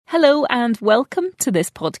Hello and welcome to this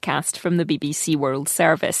podcast from the BBC World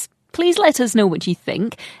Service. Please let us know what you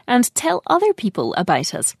think and tell other people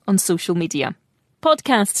about us on social media.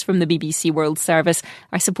 Podcasts from the BBC World Service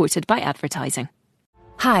are supported by advertising.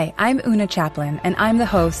 Hi, I'm Una Chaplin, and I'm the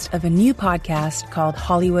host of a new podcast called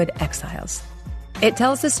Hollywood Exiles. It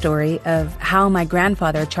tells the story of how my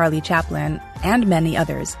grandfather, Charlie Chaplin, and many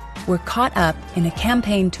others were caught up in a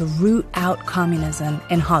campaign to root out communism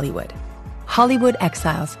in Hollywood. Hollywood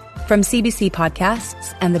Exiles, from CBC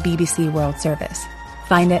Podcasts and the BBC World Service.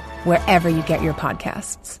 Find it wherever you get your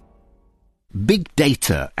podcasts. Big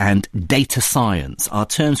data and data science are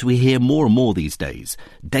terms we hear more and more these days.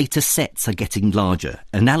 Data sets are getting larger,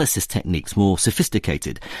 analysis techniques more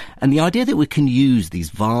sophisticated, and the idea that we can use these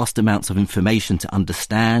vast amounts of information to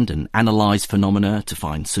understand and analyse phenomena, to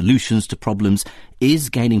find solutions to problems, is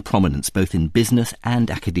gaining prominence both in business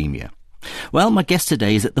and academia. Well, my guest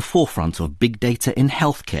today is at the forefront of big data in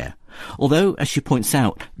healthcare. Although, as she points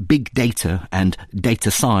out, big data and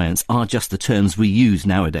data science are just the terms we use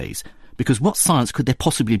nowadays. Because what science could there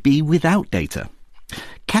possibly be without data?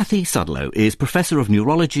 Cathie Sudlow is Professor of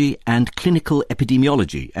Neurology and Clinical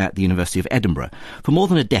Epidemiology at the University of Edinburgh. For more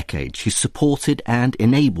than a decade, she's supported and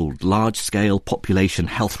enabled large-scale population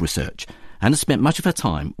health research and has spent much of her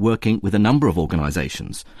time working with a number of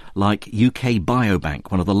organisations, like UK Biobank,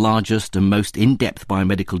 one of the largest and most in-depth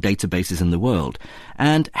biomedical databases in the world,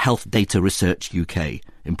 and Health Data Research UK,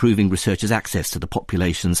 improving researchers' access to the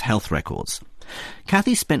population's health records.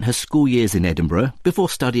 Cathie spent her school years in Edinburgh before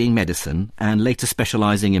studying medicine and later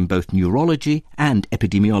specialising in both neurology and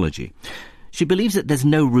epidemiology. She believes that there's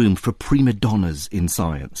no room for prima donnas in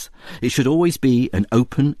science. It should always be an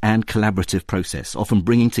open and collaborative process, often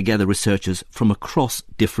bringing together researchers from across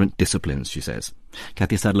different disciplines, she says.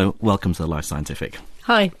 Cathie Sudlow, welcome to the Life Scientific.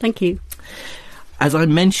 Hi, thank you. As I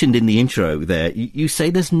mentioned in the intro there, you say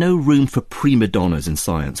there's no room for prima donnas in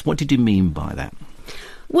science. What did you mean by that?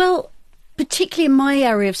 Well, particularly in my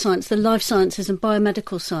area of science, the life sciences and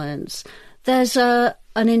biomedical science, there's an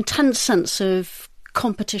intense sense of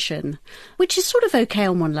competition, which is sort of okay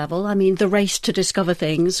on one level. I mean, the race to discover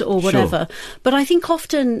things or whatever. Sure. But I think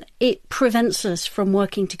often it prevents us from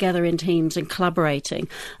working together in teams and collaborating.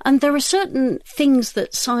 And there are certain things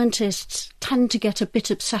that scientists tend to get a bit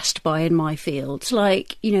obsessed by in my field,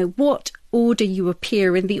 like, what order you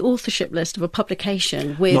appear in the authorship list of a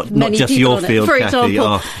publication with many people your on field, it, for Cathie,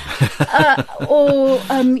 example. Or,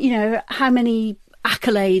 how many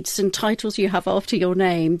accolades and titles you have after your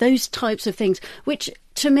name, those types of things, which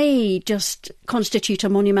to me just constitute a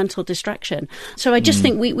monumental distraction. So I just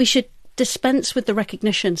think we should dispense with the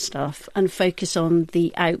recognition stuff and focus on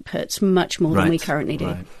the outputs much more than we currently do.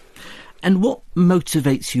 Right. And what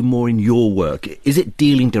motivates you more in your work? Is it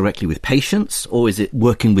dealing directly with patients or is it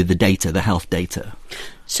working with the data, the health data?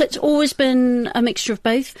 So it's always been a mixture of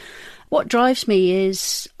both. What drives me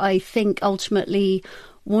is, I think, ultimately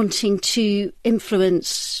wanting to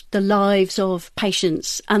influence the lives of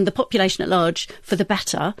patients and the population at large for the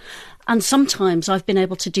better. And sometimes I've been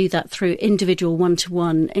able to do that through individual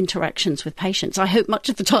one-to-one interactions with patients. I hope much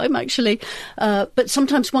of the time, actually. But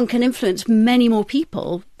sometimes one can influence many more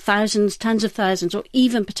people, thousands, tens of thousands, or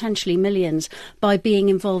even potentially millions, by being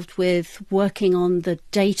involved with working on the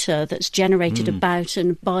data that's generated about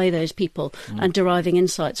and by those people and deriving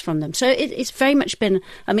insights from them. So it's very much been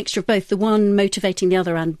a mixture of both, the one motivating the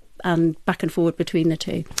other and back and forward between the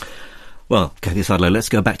two. Well, Cathie Sudlow, let's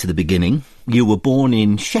go back to the beginning. You were born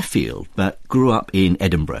in Sheffield, but grew up in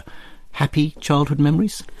Edinburgh. Happy childhood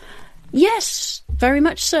memories? Yes, very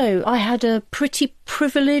much so. I had a pretty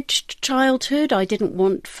privileged childhood. I didn't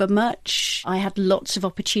want for much. I had lots of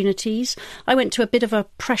opportunities. I went to a bit of a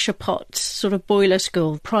pressure pot sort of boiler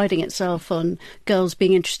school, priding itself on girls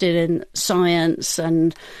being interested in science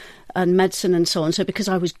and medicine and so on. So because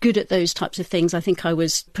I was good at those types of things, I think I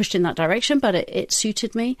was pushed in that direction, but it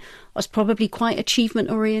suited me. I was probably quite achievement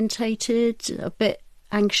orientated, a bit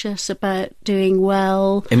anxious about doing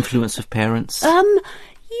well. Influence of parents?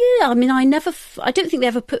 Yeah, I mean, I don't think they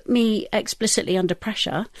ever put me explicitly under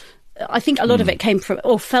pressure. I think a lot of it came from,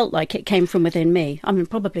 or felt like it came from within me. I mean,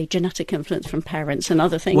 probably genetic influence from parents and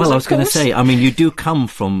other things. Well, I was going to say, I mean, you do come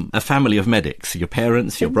from a family of medics. Your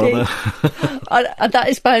parents, your brother. That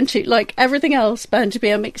is bound to, like everything else, bound to be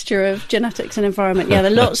a mixture of genetics and environment. Yeah,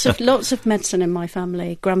 there are lots of medicine in my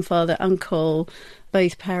family. Grandfather, uncle,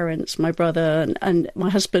 both parents, my brother and my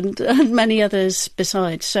husband, and many others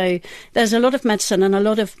besides. So there's a lot of medicine and a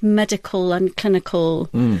lot of medical and clinical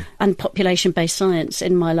and population-based science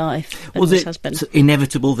in my life. Was it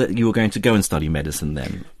inevitable that you were going to go and study medicine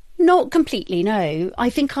then? Not completely, no.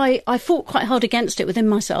 I think I fought quite hard against it within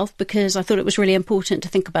myself because I thought it was really important to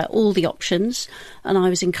think about all the options, and I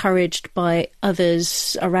was encouraged by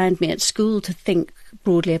others around me at school to think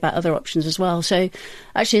broadly about other options as well. So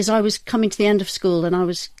actually, as I was coming to the end of school, and I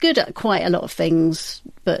was good at quite a lot of things,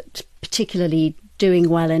 but particularly doing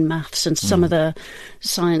well in maths and some of the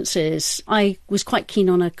sciences, I was quite keen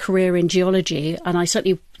on a career in geology, and I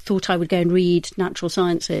certainly thought I would go and read natural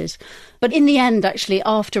sciences. But in the end, actually,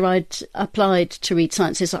 after I'd applied to read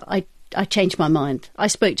sciences, I changed my mind. I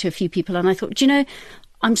spoke to a few people and I thought, do you know,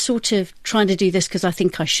 I'm sort of trying to do this because I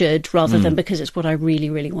think I should, rather than because it's what I really,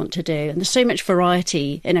 really want to do. And there's so much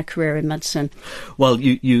variety in a career in medicine. Well,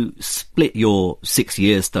 you split your 6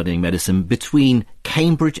 years studying medicine between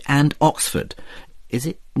Cambridge and Oxford. Is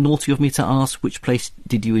it naughty of me to ask which place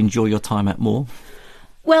did you enjoy your time at more?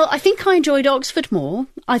 Well, I think I enjoyed Oxford more.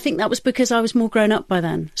 I think that was because I was more grown up by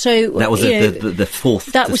then. So that was the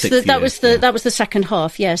fourth. That was the second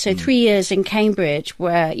half. Yeah. So 3 years in Cambridge,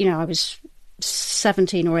 where I was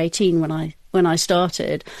 17 or 18 when I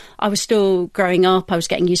started. I was still growing up. I was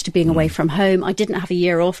getting used to being away from home. I didn't have a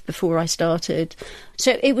year off before I started.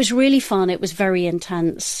 So it was really fun. It was very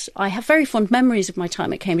intense. I have very fond memories of my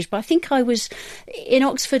time at Cambridge, but I think I was in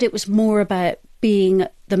Oxford. It was more about being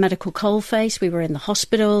the medical coalface. We were in the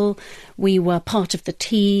hospital. We were part of the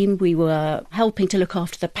team. We were helping to look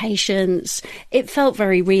after the patients. It felt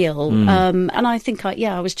very real. And I think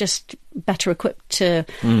I was just better equipped to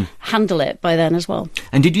handle it by then as well.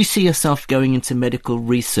 And did you see yourself going into medical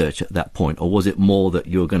research at that point, or was it more that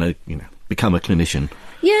you were going to, become a clinician?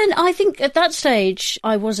 Yeah, and I think at that stage,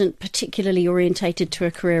 I wasn't particularly orientated to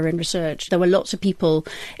a career in research. There were lots of people,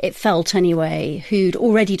 it felt anyway, who'd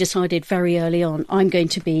already decided very early on, I'm going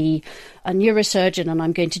to be a neurosurgeon and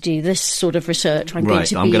I'm going to do this sort of research. I'm going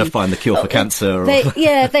to find the cure for cancer. They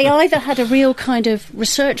either had a real kind of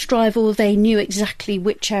research drive or they knew exactly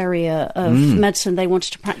which area of medicine they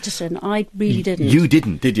wanted to practice in. I really didn't. You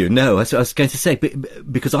didn't, did you? No, I was going to say,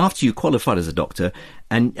 because after you qualified as a doctor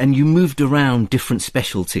and you moved around different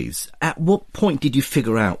specialties, at what point did you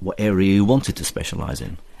figure out what area you wanted to specialise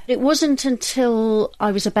in? It wasn't until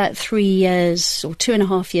I was about 3 years or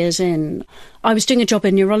 2.5 years in. I was doing a job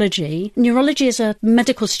in neurology. Neurology as a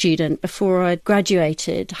medical student before I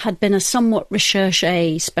graduated had been a somewhat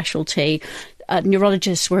recherche specialty.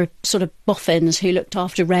 Neurologists were sort of boffins who looked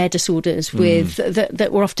after rare disorders that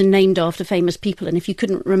were often named after famous people. And if you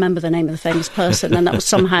couldn't remember the name of the famous person, then that was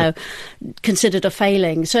somehow considered a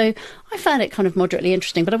failing. So I found it kind of moderately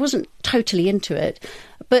interesting, but I wasn't totally into it.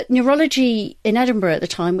 But neurology in Edinburgh at the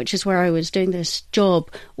time, which is where I was doing this job,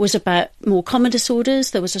 was about more common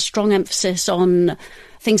disorders. There was a strong emphasis on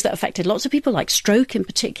things that affected lots of people, like stroke in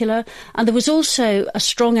particular. And there was also a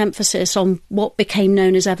strong emphasis on what became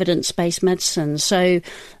known as evidence-based medicine. So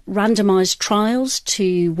randomised trials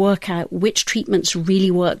to work out which treatments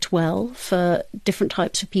really worked well for different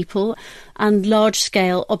types of people, and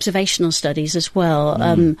large-scale observational studies as well.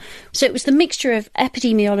 So it was the mixture of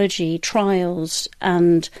epidemiology, trials,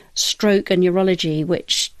 and stroke and neurology,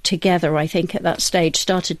 which together, I think, at that stage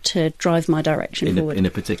started to drive my direction forward. In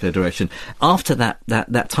a particular direction. After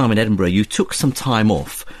that time in Edinburgh, you took some time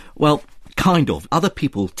off. Well, kind of. Other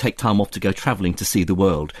people take time off to go travelling to see the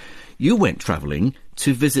world. You went travelling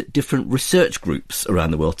to visit different research groups around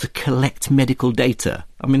the world to collect medical data.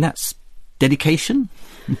 I mean, that's dedication.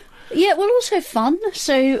 Yeah, well, also fun.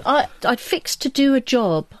 So I'd fixed to do a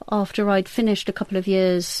job after I'd finished a couple of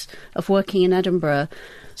years of working in Edinburgh.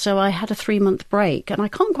 So I had a 3-month break, and I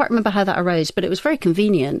can't quite remember how that arose, but it was very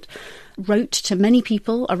convenient. Wrote to many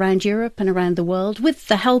people around Europe and around the world with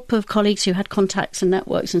the help of colleagues who had contacts and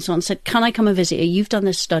networks and so on, said, can I come and visit you? You've done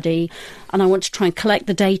this study, and I want to try and collect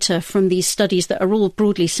the data from these studies that are all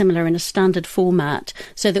broadly similar in a standard format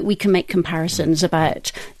so that we can make comparisons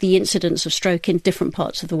about the incidence of stroke in different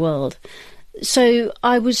parts of the world. So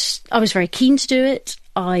I was very keen to do it.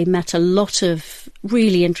 I met a lot of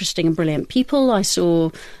really interesting and brilliant people. I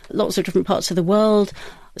saw lots of different parts of the world.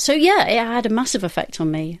 So, yeah, it had a massive effect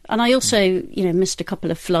on me. And I also, missed a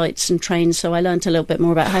couple of flights and trains, so I learned a little bit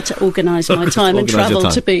more about how to organise my time and travel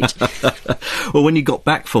to boot. Well, when you got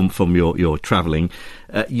back from your travelling,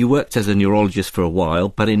 you worked as a neurologist for a while,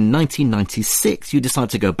 but in 1996 you decided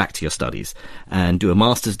to go back to your studies and do a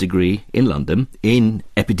master's degree in London in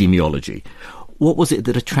epidemiology. What was it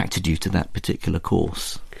that attracted you to that particular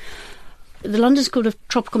course? The London School of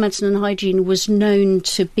Tropical Medicine and Hygiene was known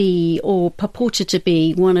to be, or purported to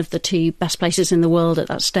be, one of the 2 best places in the world at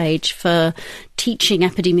that stage for teaching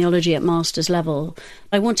epidemiology at master's level.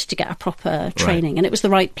 I wanted to get a proper training, and it was the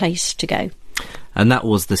right place to go. And that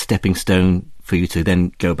was the stepping stone for you to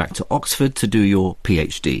then go back to Oxford to do your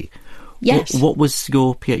PhD. Yes. What was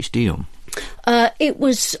your PhD on? It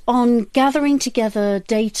was on gathering together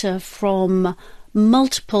data from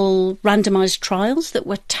multiple randomised trials that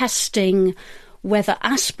were testing whether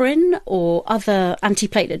aspirin or other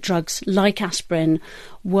antiplatelet drugs like aspirin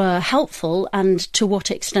were helpful, and to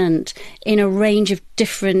what extent, in a range of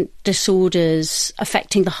different disorders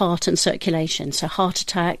affecting the heart and circulation. So heart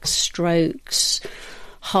attacks, strokes,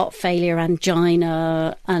 heart failure,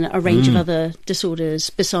 angina, and a range of other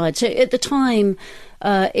disorders besides. So at the time,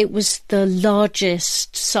 it was the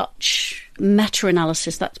largest such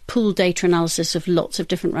meta-analysis, that's pooled data analysis of lots of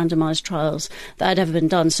different randomised trials that had ever been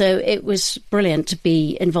done. So it was brilliant to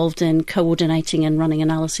be involved in coordinating and running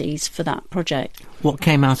analyses for that project. What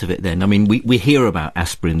came out of it then? I mean, we hear about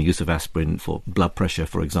aspirin, the use of aspirin for blood pressure,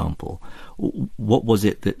 for example. What was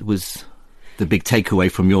it that was the big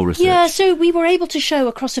takeaway from your research? Yeah, so we were able to show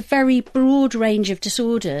across a very broad range of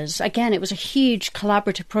disorders. Again, it was a huge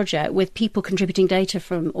collaborative project with people contributing data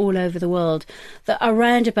from all over the world, that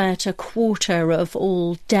around about a quarter of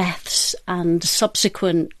all deaths and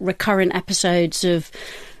subsequent recurrent episodes of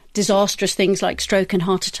disastrous things like stroke and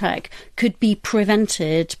heart attack could be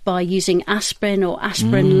prevented by using aspirin or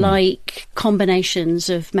aspirin-like combinations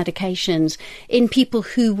of medications in people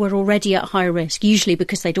who were already at high risk, usually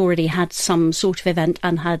because they'd already had some sort of event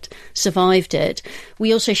and had survived it.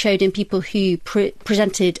 We also showed in people who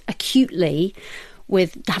presented acutely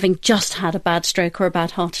with having just had a bad stroke or a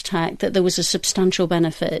bad heart attack, that there was a substantial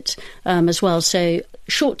benefit as well. So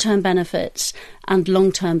short-term benefits and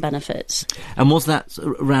long-term benefits. And was that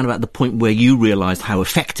around about the point where you realised how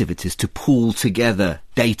effective it is to pool together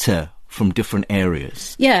data from different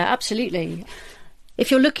areas? Yeah, absolutely. If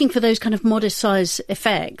you're looking for those kind of modest size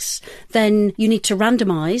effects, then you need to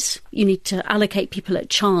randomise, you need to allocate people at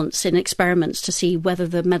chance in experiments to see whether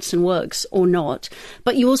the medicine works or not.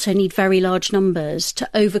 But you also need very large numbers to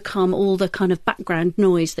overcome all the kind of background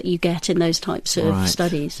noise that you get in those types of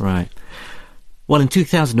studies. Right. Well, in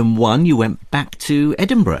 2001, you went back to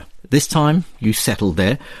Edinburgh. This time, you settled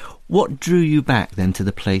there. What drew you back then to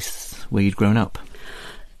the place where you'd grown up?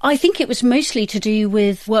 I think it was mostly to do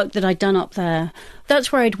with work that I'd done up there.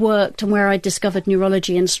 That's where I'd worked and where I discovered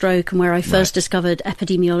neurology and stroke, and where I first discovered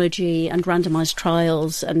epidemiology and randomised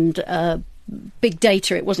trials and big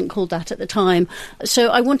data. It wasn't called that at the time. So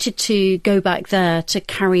I wanted to go back there to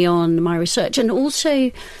carry on my research. And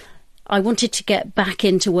also, I wanted to get back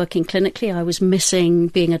into working clinically. I was missing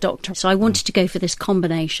being a doctor. So I wanted to go for this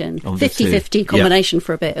combination, 50-50 combination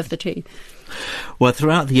for a bit of the two. Well,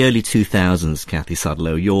 throughout the early 2000s, Cathie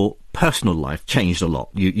Sudlow, your personal life changed a lot.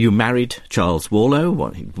 You married Charles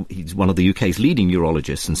Warlow. He's one of the UK's leading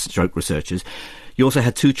neurologists and stroke researchers. You also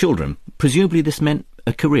had 2 children. Presumably this meant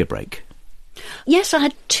a career break. Yes, I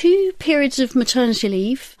had 2 periods of maternity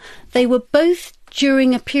leave. They were both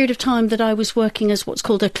during a period of time that I was working as what's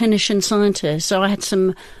called a clinician scientist. So I had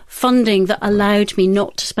some funding that allowed me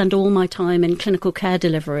not to spend all my time in clinical care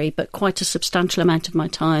delivery, but quite a substantial amount of my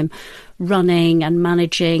time running and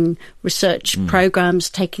managing research programs,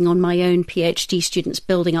 taking on my own PhD students,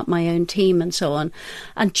 building up my own team and so on.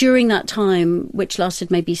 And during that time, which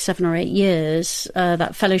lasted maybe 7 or 8 years,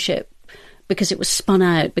 that fellowship, because it was spun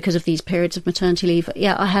out because of these periods of maternity leave,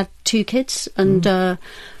 I had 2 kids and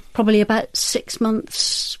probably about 6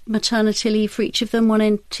 months maternity leave for each of them, one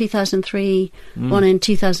in 2003, one in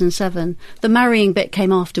 2007. The marrying bit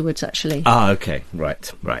came afterwards, actually. Ah, OK.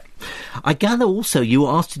 Right. I gather also you were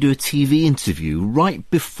asked to do a TV interview right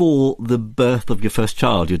before the birth of your first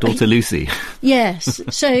child, your daughter Lucy. Yes.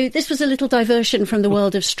 So this was a little diversion from the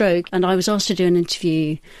world of stroke, and I was asked to do an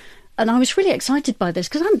interview. And I was really excited by this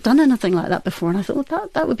because I hadn't done anything like that before. And I thought, well,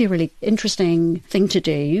 that would be a really interesting thing to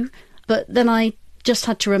do. But then I just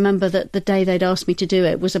had to remember that the day they'd asked me to do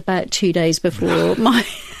it was about 2 days before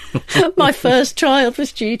my first child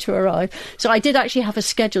was due to arrive. So I did actually have a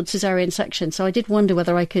scheduled caesarean section. So I did wonder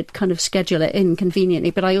whether I could kind of schedule it in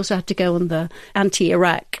conveniently. But I also had to go on the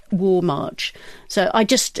anti-Iraq war march. So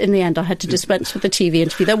in the end, I had to dispense with the TV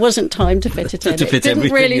interview. There wasn't time to fit it in. It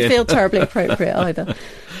didn't really feel terribly appropriate either.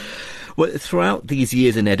 Well, throughout these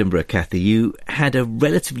years in Edinburgh, Cathie, you had a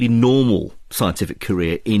relatively normal scientific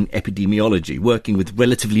career in epidemiology, working with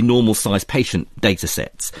relatively normal-sized patient data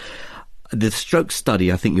sets. The stroke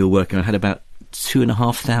study I think you were working on had about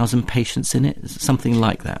 2,500 patients in it, something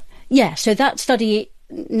like that. Yeah, so that study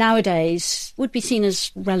nowadays would be seen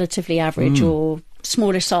as relatively average or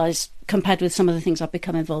smaller size compared with some of the things I've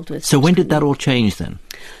become involved with. So when did that all change then?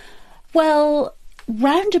 Well,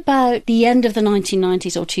 round about the end of the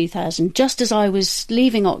 1990s or 2000, just as I was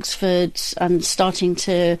leaving Oxford and starting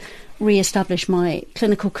to re-establish my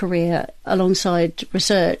clinical career alongside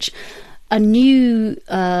research, a new,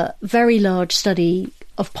 very large study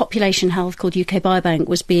of population health called UK Biobank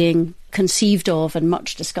was being conceived of and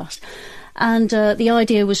much discussed. And the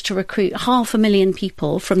idea was to recruit 500,000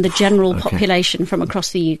 people from the general population from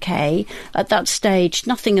across the UK. At that stage,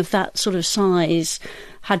 nothing of that sort of size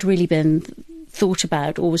had really been thought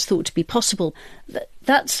about or was thought to be possible.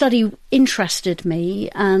 That study interested me,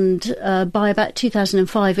 and by about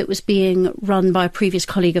 2005 it was being run by a previous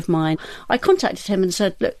colleague of mine. I contacted him and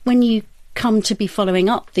said, look, when you come to be following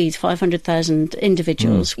up these 500,000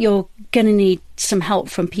 individuals, you're going to need some help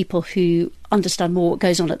from people who understand more what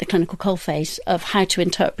goes on at the clinical coalface of how to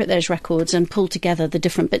interpret those records and pull together the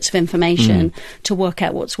different bits of information to work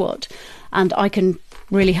out what's what. And I can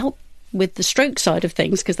really help with the stroke side of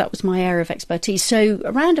things because that was my area of expertise. So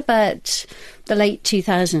around about the late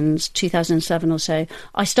 2000s, 2007 or so,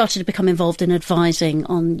 I started to become involved in advising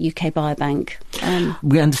on UK Biobank.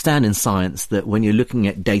 We understand in science that when you're looking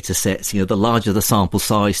at data sets, the larger the sample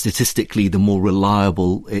size, statistically, the more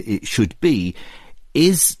reliable it should be.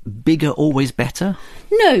 Is bigger always better?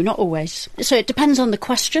 No, not always. So it depends on the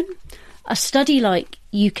question. A study like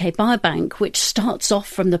UK Biobank, which starts off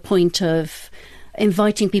from the point of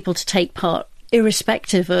inviting people to take part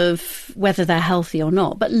irrespective of whether they're healthy or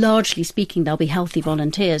not, but largely speaking they'll be healthy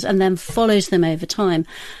volunteers, and then follows them over time,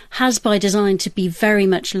 has by design to be very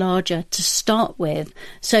much larger to start with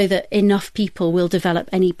so that enough people will develop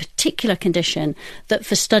any particular condition that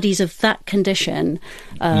for studies of that condition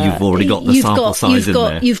you've already got the sample size in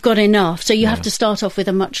there. You've got enough, so you have to start off with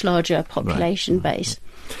a much larger population base.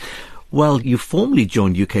 Well, you formally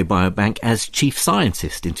joined UK Biobank as chief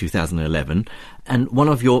scientist in 2011, and one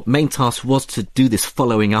of your main tasks was to do this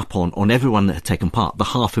following up on everyone that had taken part, the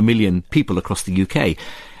 500,000 people across the UK.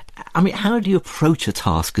 I mean, how do you approach a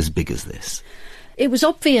task as big as this? It was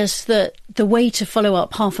obvious that the way to follow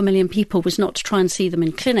up 500,000 people was not to try and see them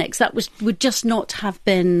in clinics. That would just not have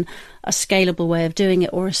been a scalable way of doing it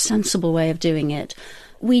or a sensible way of doing it.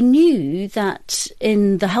 We knew that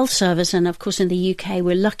in the health service, and of course in the UK,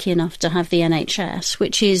 we're lucky enough to have the NHS,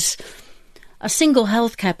 which is a single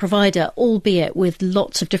healthcare provider, albeit with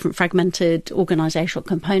lots of different fragmented organisational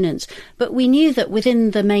components. But we knew that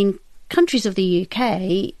within the main countries of the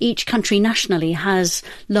UK, each country nationally has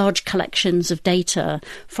large collections of data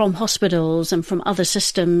from hospitals and from other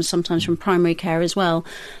systems, sometimes from primary care as well,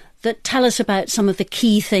 that tell us about some of the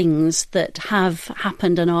key things that have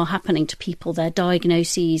happened and are happening to people, their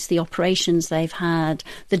diagnoses, the operations they've had,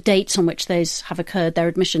 the dates on which those have occurred, their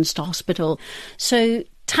admissions to hospital. So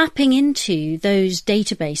tapping into those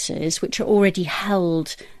databases, which are already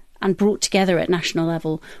held and brought together at national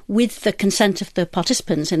level with the consent of the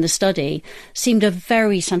participants in the study, seemed a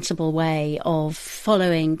very sensible way of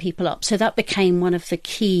following people up. So that became one of the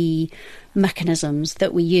key mechanisms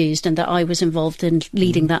that we used and that I was involved in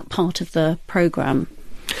leading that part of the programme.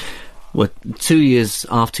 Well, 2 years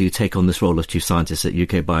after you take on this role of chief scientist at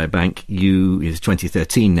UK Biobank, it's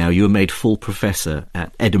 2013 now, you were made full professor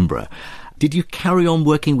at Edinburgh. Did you carry on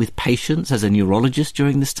working with patients as a neurologist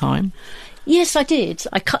during this time? Yes, I did.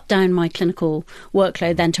 I cut down my clinical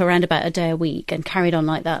workload then to around about a day a week and carried on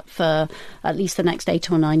like that for at least the next 8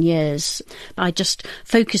 or 9 years. I just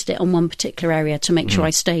focused it on one particular area to make sure I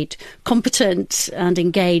stayed competent and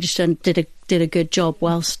engaged and did a good job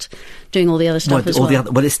whilst doing all the other stuff as well.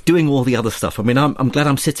 Well, it's doing all the other stuff. I mean, I'm glad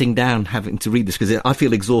I'm sitting down having to read this because I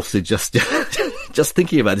feel exhausted just just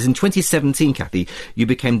thinking about this. In 2017, Cathie, you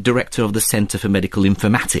became director of the Centre for Medical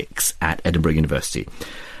Informatics at Edinburgh University.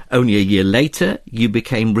 Only a year later, you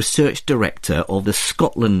became research director of the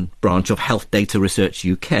Scotland branch of Health Data Research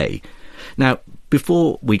UK. Now,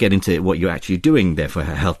 before we get into what you're actually doing there for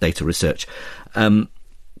health data research, can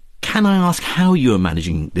I ask how you are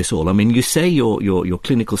managing this all? I mean, you say your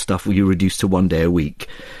clinical stuff you reduced to 1 day a week.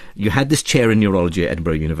 You had this chair in neurology at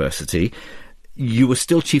Edinburgh University. You were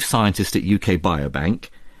still chief scientist at UK Biobank.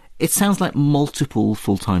 It sounds like multiple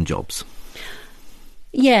full-time jobs.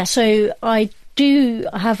 Yeah, so I do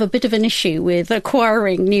have a bit of an issue with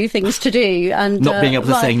acquiring new things to do and not being able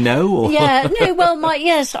to say no. Or? Yeah, no. Well,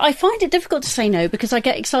 I find it difficult to say no because I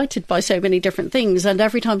get excited by so many different things, and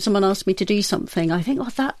every time someone asks me to do something, I think,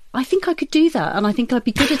 I think I could do that, and I think I'd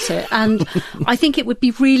be good at it, and I think it would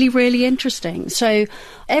be really, really interesting. So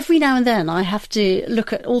every now and then, I have to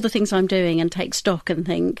look at all the things I'm doing and take stock and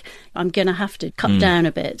think I'm going to have to cut down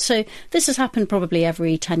a bit. So this has happened probably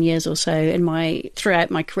every 10 years or so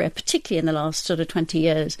throughout my career, particularly in the last sort of 20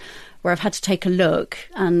 years, where I've had to take a look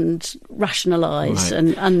and rationalise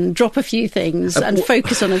and drop a few things and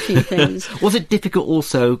focus on a few things. Was it difficult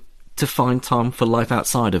also to find time for life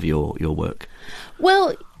outside of your work?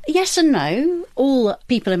 Well, Yes and no. All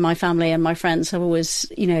people in my family and my friends have always,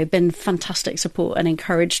 been fantastic support and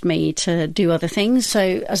encouraged me to do other things.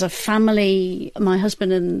 So as a family, my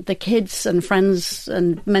husband and the kids and friends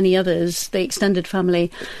and many others, the extended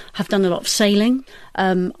family, have done a lot of sailing.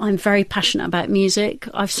 I'm very passionate about music.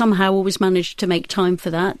 I've somehow always managed to make time for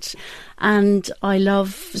that. And I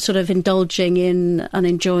love sort of indulging in and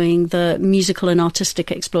enjoying the musical and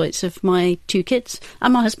artistic exploits of my two kids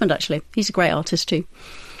and my husband, actually. He's a great artist too.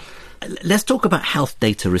 Let's talk about Health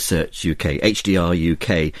Data Research UK, HDR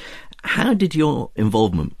UK. How did your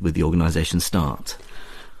involvement with the organisation start?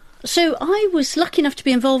 So I was lucky enough to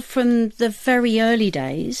be involved from the very early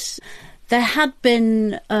days. There had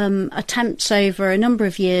been attempts over a number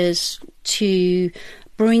of years to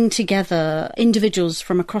bring together individuals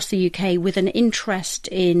from across the UK with an interest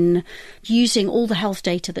in using all the health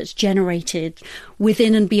data that's generated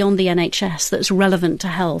within and beyond the NHS that's relevant to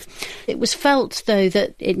health. It was felt, though,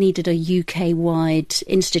 that it needed a UK-wide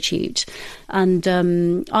institute. And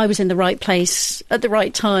I was in the right place at the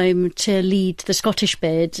right time to lead the Scottish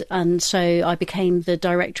bid. And so I became the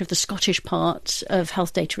director of the Scottish part of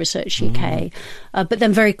Health Data Research UK, but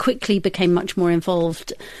then very quickly became much more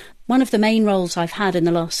involved. One of the main roles I've had in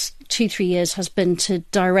the last 2-3 years has been to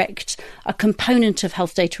direct a component of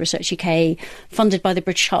Health Data Research UK funded by the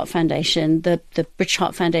British Heart Foundation, the British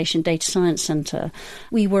Heart Foundation Data Science Centre.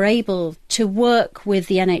 We were able to work with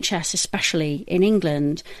the NHS, especially in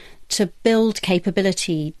England, to build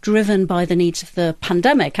capability driven by the needs of the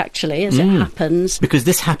pandemic, actually, as it happens. Because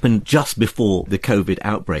this happened just before the COVID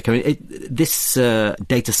outbreak. I mean, this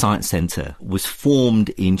Data Science Centre was formed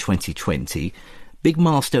in 2020. Big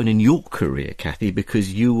milestone in your career, Cathie,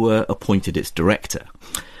 because you were appointed its director.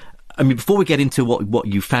 I mean, before we get into what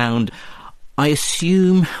you found, I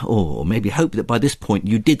assume, or maybe hope, that by this point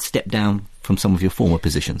you did step down from some of your former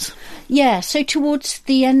positions. Yeah, so towards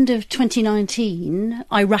the end of 2019,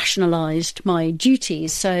 I rationalised my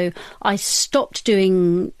duties. So I stopped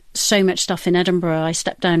doing so much stuff in Edinburgh. I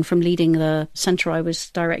stepped down from leading the centre I was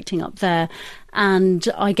directing up there, and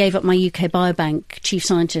I gave up my UK Biobank chief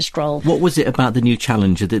scientist role. What was it about the new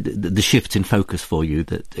challenge, the shift in focus for you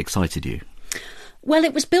that excited you? Well,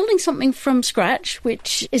 it was building something from scratch,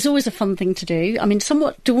 which is always a fun thing to do. I mean,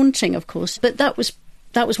 somewhat daunting, of course, but that was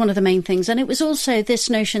one of the main things. And it was also this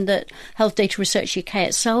notion that Health Data Research UK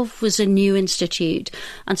itself was a new institute.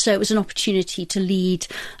 And so it was an opportunity to lead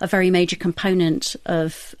a very major component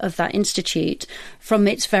of that institute from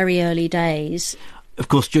its very early days. Of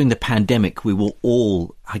course, during the pandemic, we were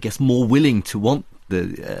all, I guess, more willing to want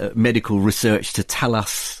the medical research to tell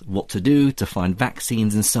us what to do, to find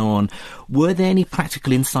vaccines and so on. Were there any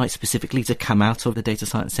practical insights specifically to come out of the Data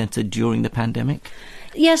Science Centre during the pandemic?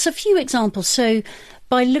 Yes, a few examples. So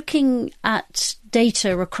by looking at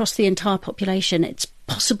data across the entire population, it's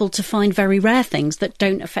possible to find very rare things that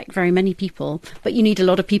don't affect very many people, but you need a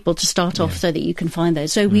lot of people to start off so that you can find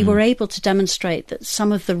those. So we were able to demonstrate that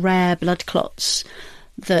some of the rare blood clots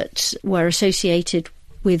that were associated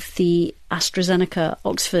with the AstraZeneca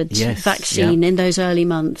Oxford vaccine in those early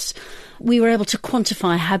months, we were able to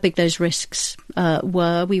quantify how big those risks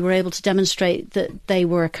were. We were able to demonstrate that they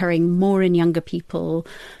were occurring more in younger people,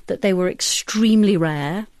 that they were extremely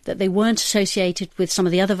rare, that they weren't associated with some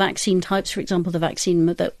of the other vaccine types, for example, the vaccine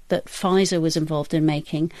that Pfizer was involved in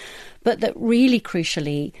making, but that really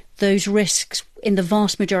crucially, those risks in the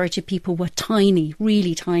vast majority of people were tiny,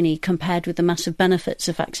 really tiny, compared with the massive benefits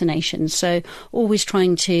of vaccination. So always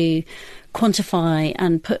trying to quantify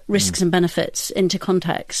and put risks and benefits into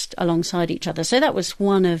context alongside each other. So that was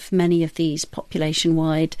one of many of these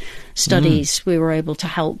population-wide studies we were able to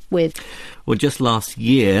help with. Well, just last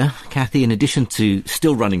year, Cathie, in addition to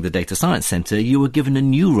still running the Data Science Centre, you were given a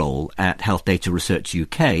new role at Health Data Research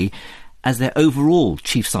UK as their overall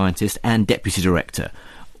Chief Scientist and Deputy Director.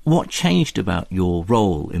 What changed about your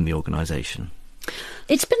role in the organisation?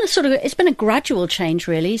 It's been a gradual change,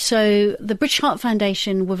 really. So the British Heart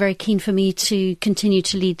Foundation were very keen for me to continue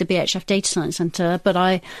to lead the BHF Data Science Centre, but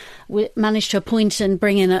I managed to appoint and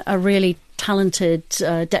bring in a really talented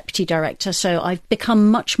deputy director. So I've become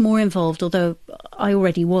much more involved, although I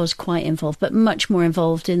already was quite involved, but much more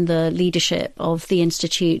involved in the leadership of the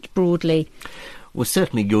institute broadly. Well,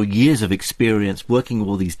 certainly your years of experience working with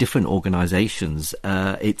all these different organisations,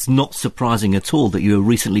 it's not surprising at all that you were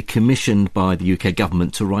recently commissioned by the UK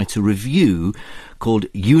government to write a review called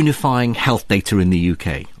Unifying Health Data in the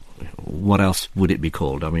UK. what else would it be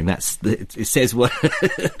called? I mean, it says what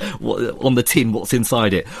on the tin, what's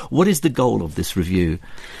inside it. What is the goal of this review?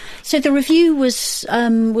 So the review was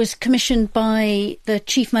commissioned by the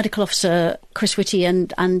Chief Medical Officer, Chris Whitty,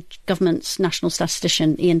 and Government's National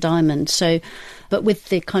Statistician, Ian Diamond. But with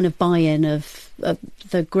the kind of buy-in of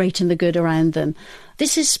the great and the good around them.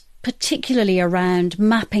 This is particularly around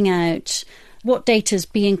mapping out what data is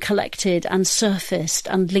being collected and surfaced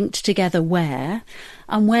and linked together where,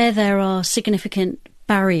 and where there are significant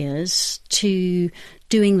barriers to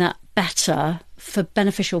doing that better for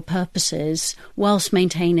beneficial purposes whilst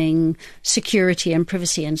maintaining security and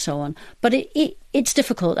privacy and so on. But it's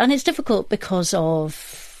difficult, and it's difficult because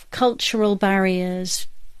of cultural barriers,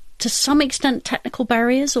 to some extent technical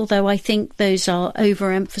barriers, although I think those are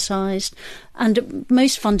overemphasised, and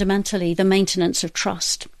most fundamentally the maintenance of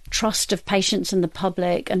trust of patients and the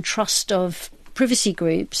public, and trust of privacy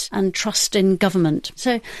groups, and trust in government.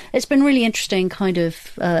 So it's been really interesting kind of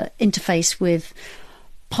interface with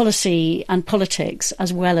policy and politics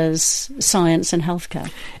as well as science and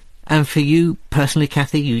healthcare. And for you personally,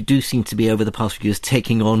 Cathie, you do seem to be over the past few years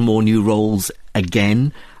taking on more new roles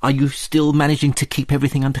again. Are you still managing to keep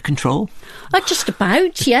everything under control? Just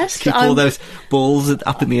about, yes. Keep all those balls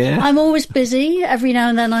up in the air? I'm always busy. Every now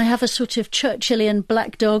and then I have a sort of Churchillian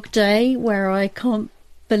black dog day where I can't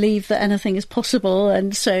believe that anything is possible.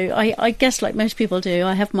 And so I guess, like most people do,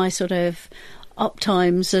 I have my sort of up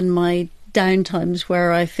times and my down times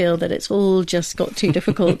where I feel that it's all just got too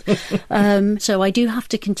difficult. So I do have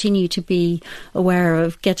to continue to be aware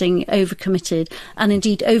of getting overcommitted, and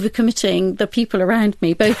indeed overcommitting the people around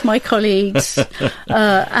me, both my colleagues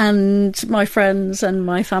and my friends and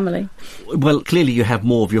my family. Well, clearly you have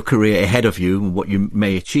more of your career ahead of you and what you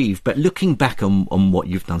may achieve, but looking back on what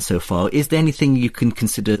you've done so far, is there anything you can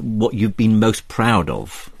consider what you've been most proud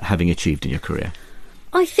of having achieved in your career?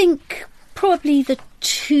 I think probably the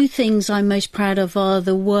two things I'm most proud of are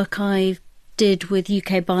the work I did with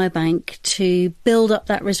UK Biobank to build up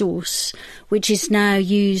that resource, which is now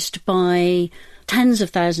used by tens of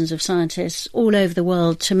thousands of scientists all over the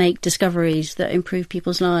world to make discoveries that improve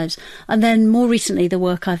people's lives. And then more recently, the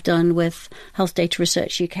work I've done with Health Data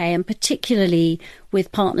Research UK, and particularly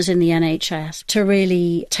with partners in the NHS, to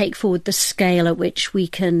really take forward the scale at which we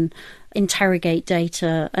can interrogate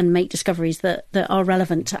data and make discoveries that are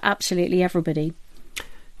relevant to absolutely everybody.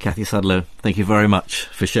 Cathie Sudlow, thank you very much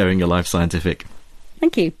for sharing your life scientific.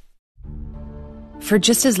 Thank you. For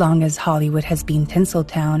just as long as Hollywood has been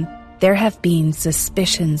Tinseltown, there have been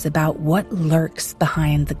suspicions about what lurks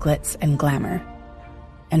behind the glitz and glamour.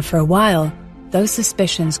 And for a while, those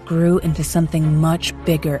suspicions grew into something much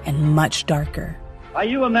bigger and much darker. Are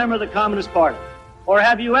you a member of the Communist Party? Or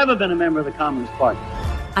have you ever been a member of the Communist Party?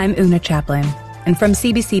 I'm Una Chaplin, and from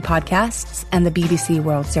CBC Podcasts and the BBC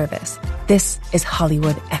World Service, this is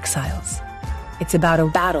Hollywood Exiles. It's about a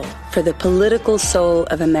battle for the political soul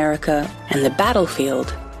of America, and the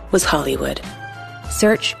battlefield was Hollywood.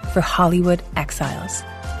 Search for Hollywood Exiles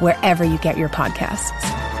wherever you get your podcasts.